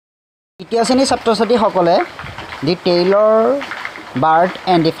তৃতীয় শ্ৰেণীৰ ছাত্ৰ-ছাত্ৰীসকলে দি tailor bird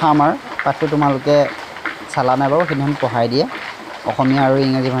and the farmer পাঠটো তোমালোকে চালা নাই বাৰু সেইদিনাখন পঢ়াই দিয়ে অসমীয়া আৰু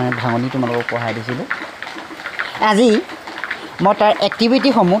ইংৰাজী ভাঙনি তোমালোকক পঢ়াই দিছিলোঁ আজি মই তাৰ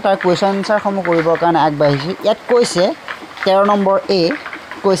এক্টিভিটিসমূহ তাৰ কুৱেশ্যন আনচাৰসমূহ কৰিবৰ কাৰণে আগবাঢ়িছোঁ ইয়াত কৈছে 13 নম্বৰ এ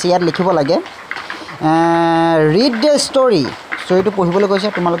কৈছে ইয়াত লিখিব লাগে ৰিড দ্য ষ্টৰিটো পঢ়িবলৈ কৈছে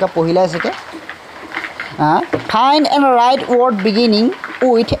তোমালোকে পঢ়িলাই চাগে find and right word beginning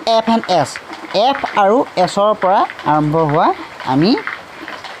with F and S F আৰু এছৰ পৰা আৰম্ভ হোৱা আমি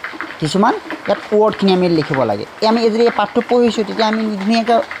কিছুমান ইয়াত ৱৰ্ডখিনি আমি লিখিব লাগে আমি যদি এই পাঠটো পঢ়িছোঁ তেতিয়া আমি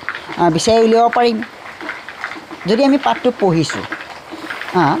ধুনীয়াকৈ বিচাৰি উলিয়াব পাৰিম যদি আমি পাঠটো পঢ়িছোঁ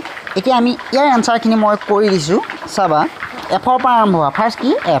এতিয়া আমি ইয়াৰ এনচাৰখিনি মই কৰি দিছোঁ চাবা এফৰ পৰা আৰম্ভ হোৱা ফাৰ্ষ্ট কি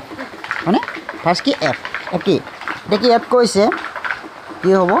এফ হয়নে ফাৰ্ষ্ট কি এফ কি দেখি ইয়াত কৈছে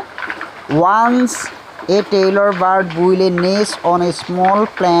কি হ'ব once A tailor bird built A nest on a small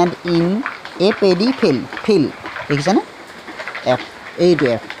plant in a paddy field দেখিছেনে এফ এইটো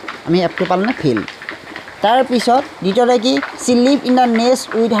এফ আমি এফটো পালোঁ ফিল্ড তাৰপিছত দ্বিতীয়তে কি C live in the nest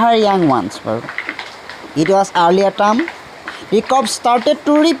with her young once বাৰু it was earlier term the crop started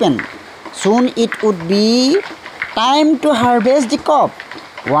two repent চুন it would be time to harvest the crop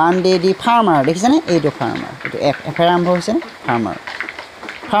one day the farmer দেখিছেনে এইটো farmer এইটো এফে আৰম্ভ হৈছেনে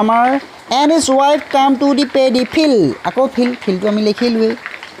farmer and his wife come to the paddy field আকৌ ফিল্ডটো আমি লিখিলোৱেই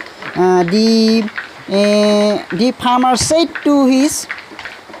দি farmer said to his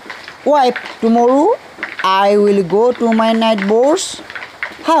wife টুমৰো I will go to my neighbor's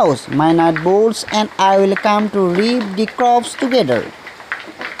house and I will come to reap the crops together.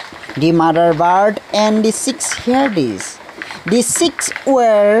 The mother bird and the six heard this. The six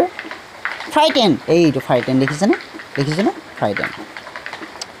were frightened. Frightened. Frightened.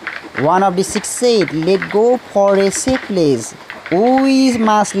 One of the six said, "Let go for a safe place. We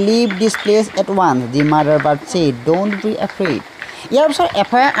must leave this place at once." The mother bird said, "Don't be afraid." ইয়াৰ পিছত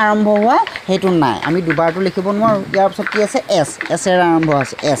এফে আৰম্ভ হোৱা সেইটো নাই আমি দুবাৰটো লিখিব নোৱাৰোঁ ইয়াৰ পিছত কি আছে এছৰ আৰম্ভ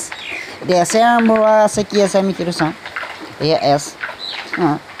আছে এছ এতিয়া এছৰ আৰম্ভ হোৱা আছে কি আছে আমি সেইটো চাওঁ এয়া এছ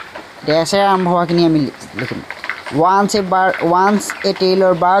এতিয়া এছৰ আৰম্ভ হোৱাখিনি আমি লিখিম once A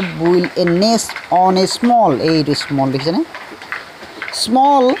tailor bird built A nest on a small এইটো স্মল দেখিছেনে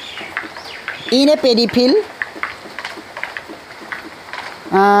small in a paddy field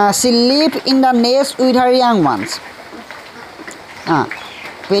C live in the nest with her young once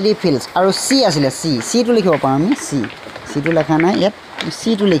paddy fields আৰু চি আছিলে চিটো লিখিব পাৰোঁ আমি চিটো লেখা নাই ইয়াত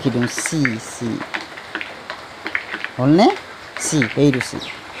চিটো লিখি দিওঁ চি হ'লনে এইটো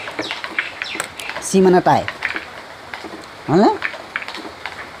চি মানে তাই হ'লনে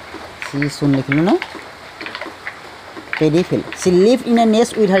চোন লিখিলোঁ ন paddy field C live in a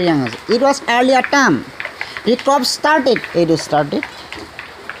nest with her young আছে it was earlier term the crop started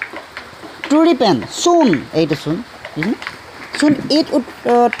two repent চুন এইটো চুন Soon it would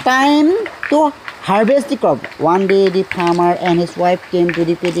time to harvest the crop. One day the farmer and his wife came to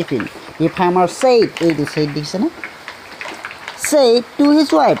the paddy field. The farmer said to his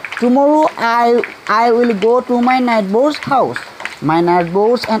wife, "Tomorrow I will go to my neighbor's house. My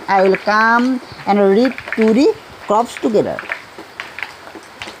neighbors and I will come and reap to the crops together."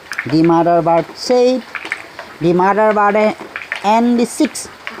 The mother bird and the six.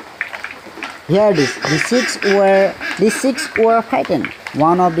 Hear this. The six were frightened.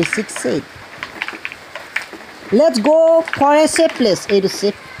 One of the six said, "Let's go for a safe place." It is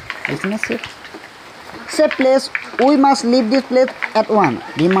safe. Isn't it safe? Safe place. We must leave this place at once.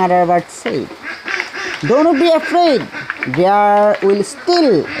 The mother bird said, "Don't be afraid. There will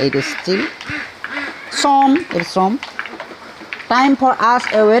still." It is still. Some time for us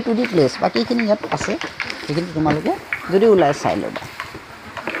away to the place. But you can get us. You can do malike. Jodi ulai sai loba.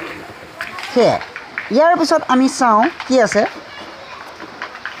 সেয়া ইয়াৰ পিছত আমি চাওঁ কি আছে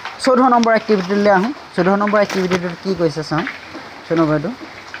 14 number এক্টিভিটিলৈ আহোঁ 14 number এক্টিভিটিটোত কি কৈছে চাওঁ 14 নম্বৰটো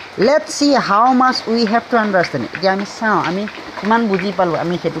let's C how much we have to understand এতিয়া আমি চাওঁ আমি কিমান বুজি পালোঁ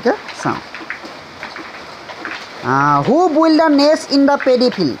আমি সেইটোকে চাওঁ হু built the nest in the paddy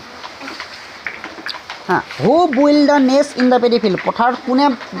field who built the nest in the paddy field পথাৰত কোনে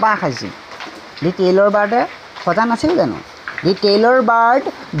বাঁহ খাইছিল দি টেইলৰ বাৰ্ডে সজা নাছিল জানো The Tailor bird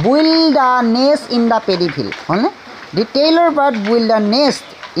built the nest in the paddy field. The Tailor bird built the nest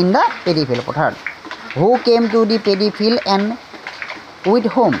in the paddy field. Who came to the paddy field and with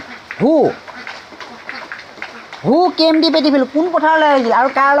whom? Who came to the paddy field? কোন পথাৰলৈ আহিছিল আৰু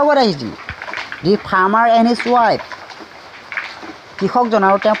কাৰ লগত আহিছিল? The farmer and his wife. কৃষকজন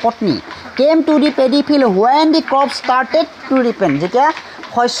আৰু তেওঁৰ পত্নী came to the paddy field when the crop started to ripen. যেতিয়া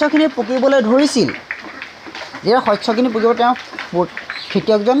শস্যখিনি পকিবলৈ ধৰিছিল যেতিয়া শস্যখিনি পকিব তেওঁ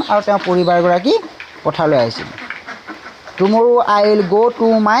খেতিয়কজন আৰু তেওঁৰ পৰিবাৰগৰাকী পথাৰলৈ আহিছিল টুমৰো আই উইল গ' to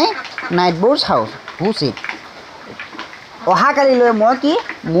my নাইটবৰ্ছ house who said অহাকালিলৈ মই কি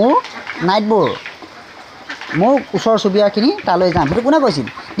মোৰ নাইটবৰ মোৰ ওচৰ চুবুৰীয়াখিনি তালৈ যাম সেইটো কোনে কৈছিল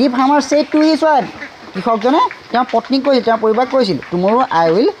দি farmer said to his wife কৃষকজনে তেওঁৰ পত্নীক কৈছিল তেওঁৰ পৰিবাৰক কৈছিল টুমৰো আই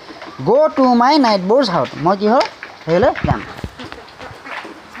উইল গ' টু মাই নাইটবৰ্ছ হাউচ মই কি হ'ল সেইলৈ যাম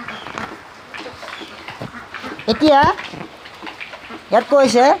এতিয়া ইয়াত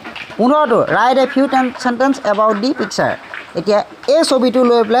কৈছে 15টো right a few sentence about the picture এতিয়া এই ছবিটো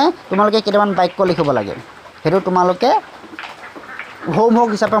লৈ পেলাই তোমালোকে কেইটামান বাক্য লিখিব লাগে সেইটো তোমালোকে হোমৱৰ্ক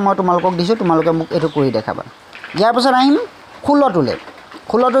হিচাপে মই তোমালোকক দিছোঁ তোমালোকে মোক এইটো কৰি দেখাবা ইয়াৰ পাছত আহিম 16টোলৈ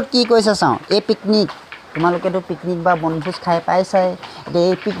 16টোত কি কৈছে চাওঁ এই পিকনিক তোমালোকেতো পিকনিক বা বনভোজ খাই পাইছাই এতিয়া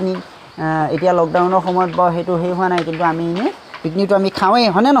এই পিকনিক এতিয়া লকডাউনৰ সময়ত বাৰু সেইটো হেৰি হোৱা নাই কিন্তু আমি এনেই পিকনিকটো আমি খাওঁৱেই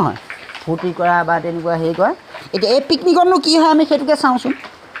হয়নে নহয় ফূৰ্তি কৰা বা তেনেকুৱা হেৰি কৰা এতিয়া এই পিকনিকতনো কি হয় আমি সেইটোকে চাওঁচোন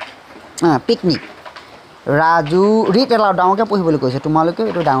পিকনিক ৰাজু ৰিড এলাউড ডাঙৰকৈ পঢ়িবলৈ কৈছে তোমালোকে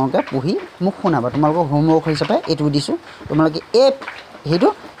এইটো ডাঙৰকৈ পঢ়ি মোক শুনাবা তোমালোকক হোমৱৰ্ক হিচাপে এইটো দিছোঁ তোমালোকে এই সেইটো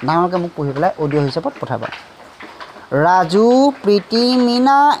ডাঙৰকৈ মোক পঢ়ি পেলাই অডিঅ' হিচাপত পঠাবা ৰাজু প্ৰীতি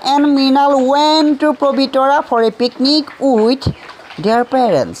Meena and Mrinal went to Pobitora for A picnic with there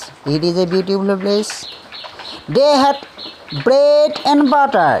parents it is a beautiful place De head bread and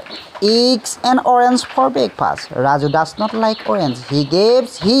butter, eggs and orange for breakfast. Raju does not like orange. He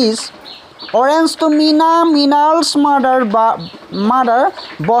gives his orange to Meena. Meenal's mother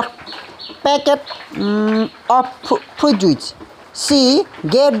bought packet of fruit juice. She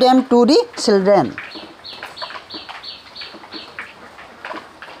gave them to the children.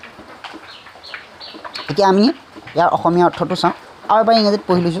 এতিয়া আমি ইয়াৰ অসমীয়া অৰ্থটো চাওঁ আৰু এবাৰ ইংৰাজীত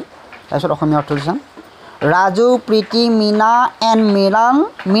পঢ়ি লৈছোঁ তাৰপিছত অসমীয়া অৰ্থটো চাওঁ Raju, Preeti, Meena and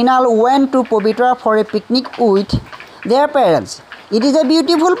Meenal went to Pavitra for a picnic with their parents. It is a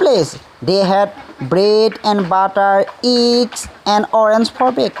beautiful place. They had bread and butter, eggs and orange for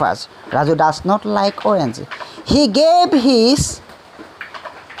breakfast. Raju does not like orange. He gave his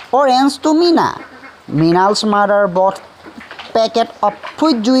orange to Meena. Meenal's mother bought packet of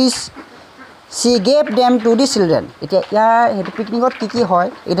fruit juice. She gave them to the children. এতিয়া ইয়াৰ সেইটো পিকনিকত কি হয়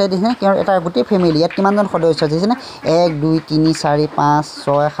এটা দেখিনে কিয় এটা গোটেই family ইয়াত কিমানজন সদস্য আছে না 1 2 3 4 5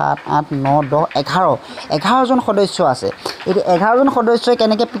 6 7 8 9 10 11জন সদস্য আছে এতিয়া 11জন সদস্যই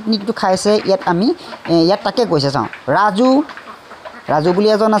কেনেকৈ পিকনিকটো খাইছে ইয়াত আমি ইয়াত তাকে কৈছে চাওঁ ৰাজু বুলি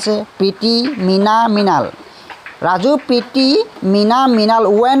এজন আছে প্ৰীতি মীনা মৃণাল ৰাজু প্ৰীতি Meena Mrinal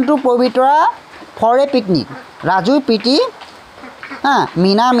went to Pobitora for A picnic Raju প্ৰীতি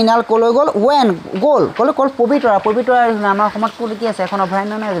মীনা মৃণাল ক'লৈ গ'ল ক'লৈ পবিতৰা আমাৰ অসমত ক'ত কি আছে এখন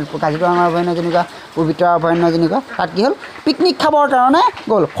অভয়াৰণ্য নাই কাজিৰঙা অভয়াৰণ্য যেনেকুৱা পবিতৰা অভয়াৰণ্য যেনেকুৱা তাত কি হ'ল পিকনিক খাবৰ কাৰণে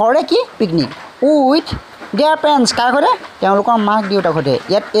গ'ল ফৰে কি পিকনিক উইথ দেয়াৰ পেৰেণ্টছ কাৰ সৈতে তেওঁলোকৰ মাক দেউতাক সৈতে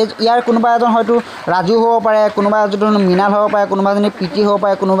ইয়াৰ কোনোবা এজন হয়তো ৰাজু হ'ব পাৰে কোনোবা এজন মৃণাল হ'ব পাৰে কোনোবা এজনী প্ৰীতি হ'ব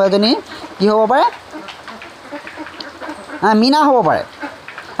পাৰে কোনোবা এজনী কি হ'ব পাৰে মীনা হ'ব পাৰে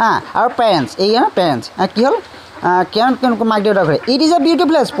আৰু পেৰেণ্টছ পেৰেণ্টছ কি হ'ল কেনেকুৱা মাক দেউতাক ঘৰে it is a beautiful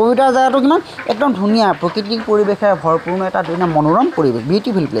place Pobitora জেগাটো কিমান একদম ধুনীয়া প্ৰাকৃতিক পৰিৱেশেৰে ভৰপূৰ্ণ এটা ধুনীয়া মনোৰম পৰিৱেশ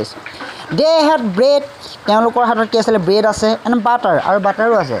বিউটিফুল প্লেচ দে হেড ব্ৰেড তেওঁলোকৰ হাতত কি আছিলে ব্ৰেড আছে এণ্ড বাটাৰ আৰু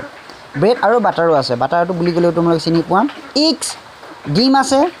বাটাৰো আছে ব্ৰেড আৰু বাটাৰো আছে বাটাৰটো বুলি ক'লেও তোমালোকে চিনি পোৱা এগছ ডিম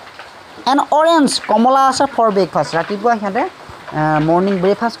আছে এণ্ড অৰেঞ্জ কমলা আছে ফৰ ব্ৰেকফাষ্ট ৰাতিপুৱা সিহঁতে মৰ্ণিং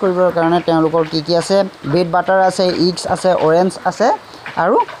ব্ৰেকফাষ্ট কৰিবৰ কাৰণে তেওঁলোকৰ কি আছে ব্ৰেড বাটাৰ আছে এগছ আছে অৰেঞ্জ আছে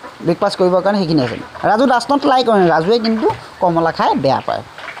আৰু ব্ৰেকফাষ্ট কৰিবৰ কাৰণে সেইখিনি আছে Raju does not like orange ৰাজুৱে কিন্তু কমলা খাই বেয়া পায়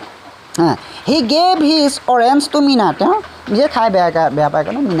he gave his orange two Meena তেওঁ নিজে খাই বেয়া পায়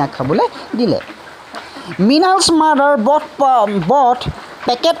কাৰণে মীনাক খাবলৈ দিলে মীনালছ মাদাৰ বট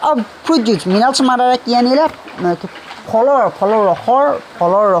পেকেট অফ ফ্ৰুট জুইচ মীনালছ মাদাৰে কি আনিলে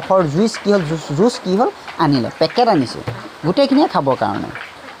ফলৰ ৰসৰ জুইচ কি হ'ল আনিলে পেকেট আনিছে গোটেইখিনিয়ে খাবৰ কাৰণে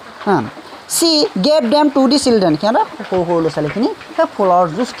C gave them to the children সিহঁতে সৰু ল'ৰা ছোৱালীখিনি সেই ফলৰ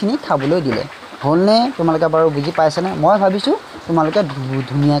জুচখিনি খাবলৈ দিলে হ'লনে তোমালোকে বাৰু বুজি পাইছানে মই ভাবিছোঁ তোমালোকে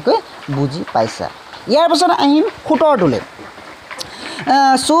ধুনীয়াকৈ বুজি পাইছা ইয়াৰ পাছত আহিম 17টোলৈ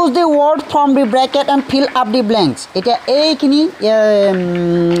choose the word from the bracket and fill up the blanks এতিয়া এইখিনি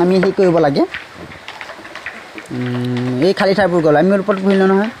আমি হেৰি কৰিব লাগে এই খালী ঠাইবোৰ গ'ল আমি ওপৰত পঢ়িলোঁ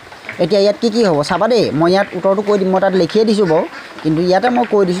নহয় এতিয়া ইয়াত কি হ'ব চাবা দেই মই ইয়াত উত্তৰটো কৈ দিম মই তাত লিখিয়ে দিছোঁ বাৰু কিন্তু ইয়াতে মই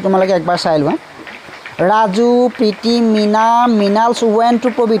কৈ দিছোঁ তোমালোকে একবাৰ চাই লোৱা ৰাজু প্ৰীতি মীনা মৃণালছ ৱেণ্ট টু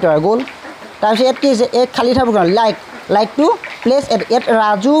পবিতৰা গ'ল তাৰপিছত ইয়াত কি হৈছে এই খালী ঠাইবোৰ গ'ল লাইক টু প্লেচ ইয়াত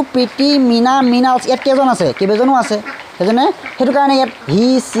ৰাজু প্ৰীতি মীনা মৃণালছ ইয়াত কেইজন আছে কেইবাজনো আছে সেইজনে সেইটো কাৰণে ইয়াত হি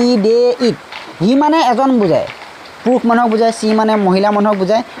চি দে ইট হি মানে এজন বুজায় পুৰুষ মানুহক বুজায় চি মানে মহিলা মানুহক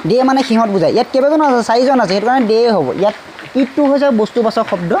বুজায় দে মানে সিহঁত বুজায় ইয়াত কেইবাজনো আছে 4জন আছে সেইটো কাৰণে দে হ'ব ইয়াত ইটটো হৈছে বস্তুবাচক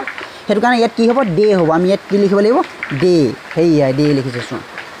শব্দ সেইটো কাৰণে ইয়াত কি হ'ব ডে হ'ব আমি ইয়াত কি লিখিব লাগিব ডে হেয়া ডে লিখিছোঁ চোন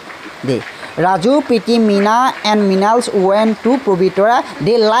day Raju Priti Meena and মিনালছ when two Pobitora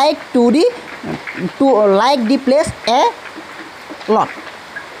De like the place a lot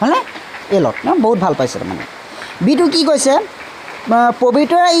হয়নে এ লট ন বহুত ভাল পাইছে তাৰমানে বিটো কি কৈছে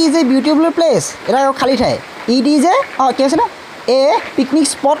Pobitora is a beautiful place এটা খালী ঠাই ইট ইজ এ কি হৈছে ন এ পিকনিক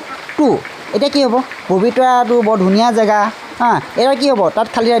স্পট টু এতিয়া কি হ'ব পবিতৰাটো বৰ ধুনীয়া জেগা এটা কি হ'ব তাত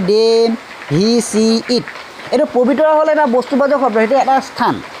খালী ডে হি চি ইট এইটো পবিতৰা হ'লে এটা বস্তুবাচক শব্দ সেইটো এটা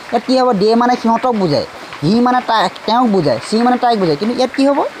স্থান ইয়াত কি হ'ব ডে মানে সিহঁতক বুজায় হি মানে তেওঁক বুজায় চি মানে তাইক বুজায় কিন্তু ইয়াত কি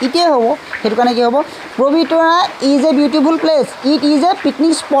হ'ব ইটেই হ'ব সেইটো কাৰণে কি হ'ব Pobitora is a beautiful place it is a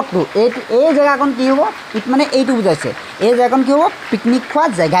picnic স্পটটো এই জেগাকণ কি হ'ব ইট মানে এইটো বুজাইছে এই জেগাকণ কি হ'ব পিকনিক খোৱা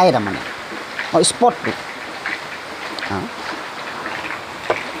জেগাই তাৰমানে স্পটটো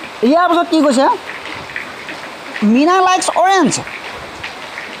ইয়াৰ পাছত কি কৈছে Meena likes orange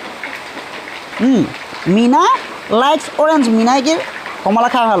Meena likes orange মীনাই কি কমলা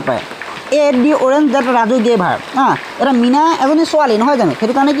খাই ভাল পায় at the orange date Raju গে ভাৰ এটা মীনা এজনী ছোৱালী নহয় জানো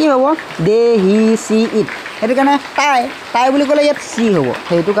সেইটো কাৰণে কি হ'ব দে হি চি ইট সেইটো কাৰণে তাই বুলি ক'লে ইয়াত চি হ'ব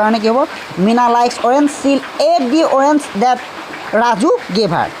সেইটো কাৰণে কি হ'ব Meena likes orange chill at the orange date Raju গে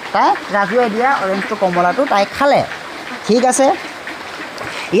ভাৰ তাই ৰাজুৱে দিয়া অৰেঞ্জটো কমলাটো তাই খালে ঠিক আছে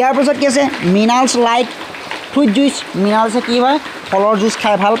ইয়াৰ পাছত কি আছে মিনালছ লাইক ফ্ৰুইট জুইচ মিনালছে কি হয় ফলৰ জুইচ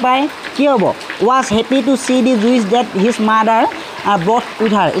খাই ভাল পায় কি হ'ব was happy two C the juice date his mother brought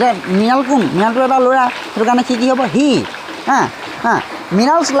with হাৰ এতিয়া মিনাল কোন মিনালটো এটা ল'ৰা সেইটো কাৰণে কি হ'ব হি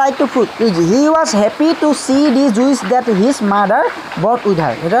মিনালছ like to fruit he was happy two C the juice date his mother brought with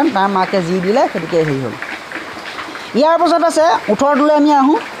হাৰ সেইটো তাৰ মাকে যি দিলে সেইটোকে হেৰি হ'ল ইয়াৰ পাছত আছে 18টোলৈ আমি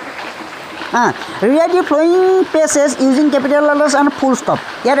আহোঁ read the flowing passage using capital letters and full stop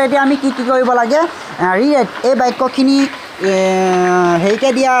ইয়াত এতিয়া আমি কি কৰিব লাগে ৰিড এই বাক্যখিনি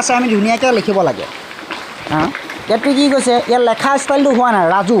হেৰিকৈ দিয়া আছে আমি ধুনীয়াকৈ লিখিব লাগে ইয়াতটো কি কৈছে ইয়াত লেখা ষ্টাইলটো হোৱা নাই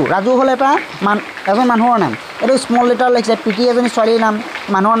ৰাজু হ'লে এজন মানুহৰ নাম এইটো স্মল লেটাৰ লিখিছে প্ৰীতি এজনী ছোৱালীৰ নাম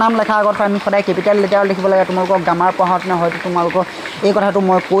মানুহৰ নাম লেখা আগত আমি সদায় কেপিটেল লেটাৰ লিখিব লাগে তোমালোকক গ্ৰামাৰ পঢ়াওঁতে হয়তো তোমালোকৰ এই কথাটো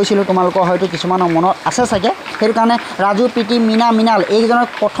মই কৈছিলোঁ তোমালোকৰ হয়তো কিছুমানৰ মনত আছে চাগে সেইটো কাৰণে ৰাজু প্ৰীতি মীনা মিনাল এইকেইজনৰ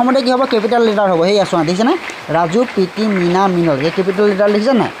প্ৰথমতে কি হ'ব কেপিটেল লেটাৰ হ'ব সেই আছোঁ দেখিছেনে ৰাজু প্ৰীতি মীনা মিনাল এই কেপিটেল লেটাৰ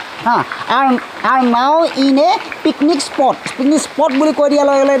লিখিছে নাই আৰু নাও ইন এ পিকনিক স্পট বুলি কৈ দিয়াৰ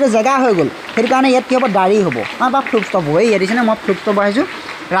লগে লগে এইটো জেগা হৈ গ'ল সেইটো কাৰণে ইয়াত কি হ'ব দাড়ি হ'ব বা ফ্লুপ ষ্টপ হ'ব এই দেখিছেনে মই ফ্লুপ ষ্টপ আহিছোঁ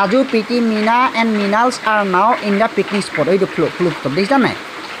ৰাজু প্ৰীতি মীনা এণ্ড মিনালছ আৰ নাও ইন দ্য পিকনিক স্পট এইটো ফ্লুপ ষ্টপ দেখিছা নাই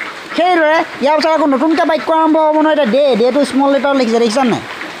সেইদৰে ইয়াৰ পিছত আকৌ নতুনকৈ বাক্য আৰম্ভ হ'ব নহয় এতিয়া ডেটো স্মল লেটাৰ লিখিছে দেখিছা নাই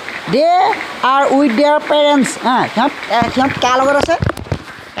দে আৰ উইথ দেয়াৰ পেৰেণ্টছ সিহঁত কাৰ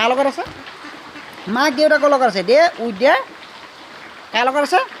লগত আছে মাক দেউতাকৰ লগত আছে দে উইথ দেয়াৰ কাৰ লগত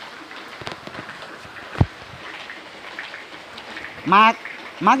আছে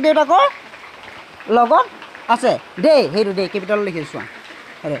মাক দেউতাকৰ লগত আছে দে সেইটো দে কেপিটেল লিখিছোঁ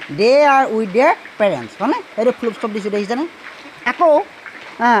দে আৰ উইথ দেয়াৰ পেৰেণ্টছ হয়নে সেইটো ফ্লুপ ষ্টপ দিছোঁ দেখিছেনে আকৌ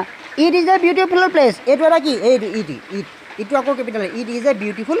it is a beautiful place এইটো এটা কি এইটো ইটো আকৌ capital it is a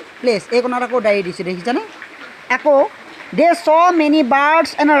beautiful place এইকণত আকৌ ডায়েৰী দিছোঁ দেখিছেনে আকৌ দে চ মেনি বাৰ্ডছ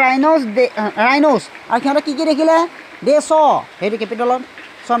এণ্ড ৰাইন'ছ আৰু সিহঁতে কি দেখিলে দে চ সেইটো কেপিটেলত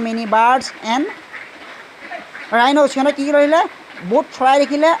চ মেনি বাৰ্ডছ এণ্ড ৰাইন'ছ সিহঁতে কি দেখিলে বহুত চৰাই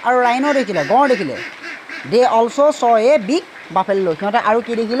দেখিলে আৰু ৰাইন' দেখিলে গঁড় দেখিলে দে also' so a big buffalo সিহঁতে আৰু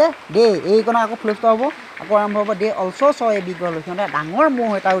কি দেখিলে দে এইকণত আকৌ ফ্লুপ ষ্টপ হ'ব আকৌ আৰম্ভ হ'ব দে also' so a big buffalo সিহঁতে ডাঙৰ ম'হ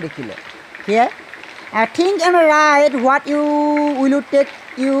এটাও দেখিলে সেয়াই think and right what U will tech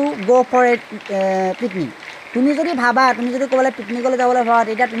U গ' ফৰ এ পিকনিক তুমি যদি ভাবা তুমি যদি ক'ৰবালৈ পিকনিকলৈ যাবলৈ ভাবা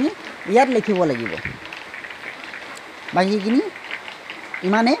তেতিয়া তুমি ইয়াত লিখিব লাগিব বাকীখিনি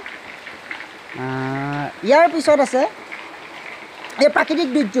ইমানেই ইয়াৰ পিছত আছে এই প্ৰাকৃতিক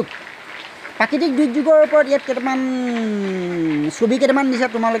দুৰ্যোগৰ ওপৰত ইয়াত কেইটামান ছবি কেইটামান দিছে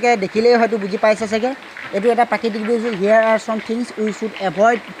তোমালোকে দেখিলেই হয়তো বুজি পাইছে চাগে এইটো এটা প্ৰাকৃতিক দুৰ্যোগ হিয়াৰ আৰ চাম things we should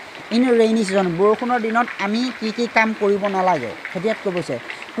avoid in rainy season বৰষুণৰ দিনত আমি কি কাম কৰিব নালাগে সেইটো ইয়াত কৈ কৈছে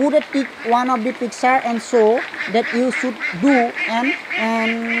put a tick one of the picture and show' date U should do and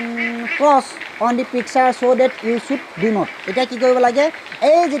cross on the picture show' date U should do not এতিয়া কি কৰিব লাগে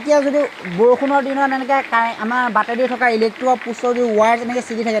এই যেতিয়া যদি বৰষুণৰ দিনত এনেকৈ আমাৰ বাটেদি থকা ইলেক্ট্ৰিকৰ পোষ্টৰ যদি ৱায়াৰ এনেকৈ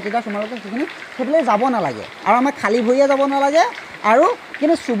ছিগি থাকে তেতিয়া তোমালোকে সেইফালে যাব নালাগে আৰু আমাক খালী ভৰিয়ে যাব নালাগে আৰু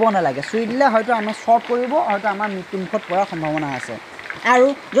কিন্তু চুব নালাগে চুই দিলে হয়তো আমাৰ শ্বৰ্ট পৰিব হয়তো আমাৰ মৃত্যুমুখত পৰাৰ সম্ভাৱনা আছে আৰু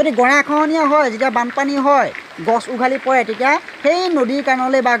যদি গৰাখহনীয়া হয় যেতিয়া বানপানী হয় গছ উঘালি পৰে তেতিয়া সেই নদীৰ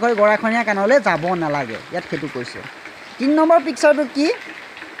কাণলৈ বা গৰাখহনীয়া কাণলৈ যাব নালাগে ইয়াত সেইটো কৈছে 3 নম্বৰ পিকচাৰটো কি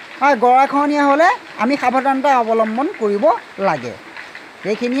হয় গৰাখহনীয়া হ'লে আমি সাৱধানতা অৱলম্বন কৰিব লাগে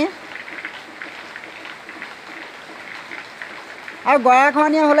সেইখিনিয়ে আৰু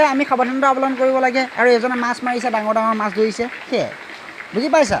গৰাখহনীয়া হ'লে আমি সাৱধানতা অৱলম্বন কৰিব লাগে আৰু এজনে মাছ মাৰিছে ডাঙৰ ডাঙৰ মাছ ধৰিছে সেয়াই বুজি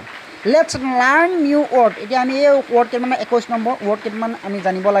পাইছা লেটছ লাৰ্ণ নিউ ৱৰ্ড এতিয়া আমি এই ৱৰ্ড কেইটামান 21 নম্বৰ ৱৰ্ড কেইটামান আমি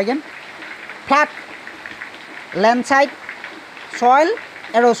জানিব লাগে ফ্লাড লেণ্ডশ্লাইড ছইল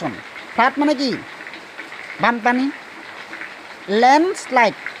এৰ'শ্যন ফ্লাড মানে কি বানপানী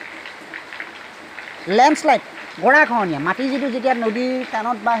লেণ্ডশ্লাইড গৰাখহনীয়া মাটি যিটো যেতিয়া নদীৰ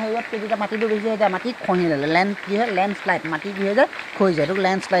কাণত বা হেৰিয়ত যেতিয়া মাটিটো বেছি হৈ যায় মাটি খহি ল'লে লেণ্ড কি হয় লেণ্ডশ্লাইড মাটি কি হৈ যায় খহি যায় এইটোক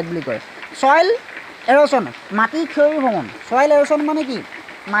লেণ্ডশ্লাইড বুলি কয় ছইল এৰ'শ্যন মাটিৰ ক্ষয়ীভৱন ছইল এৰ'শ্যন মানে কি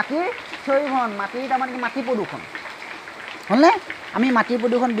মাটিৰ ক্ষয়ীভৱন মাটিৰ তাৰমানে কি মাটি প্ৰদূষণ হ'লনে আমি মাটি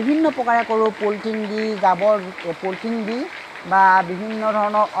প্ৰদূষণ বিভিন্ন প্ৰকাৰে কৰোঁ পলিথিন দি জাবৰ পলিথিন দি বা বিভিন্ন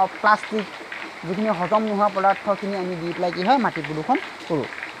ধৰণৰ প্লাষ্টিক যিখিনি হজম নোহোৱা পদাৰ্থখিনি আমি দি পেলাই কি হয় মাটি প্ৰদূষণ কৰোঁ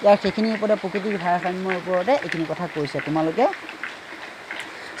ইয়াৰ সেইখিনিৰ ওপৰতে প্ৰকৃতিৰ ভাৰসাম্যৰ ওপৰতে এইখিনি কথা কৈছে তোমালোকে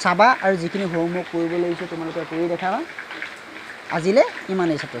চাবা আৰু যিখিনি হোমৱৰ্ক কৰিব লাগিছে তোমালোকে কৰি দেখাবা আজিলৈ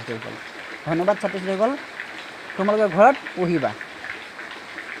ইমানেই ছাত্ৰ ছাত্ৰীসকল ধন্যবাদ ছাত্ৰ ছাত্ৰীসকল তোমালোকে ঘৰত পঢ়িবা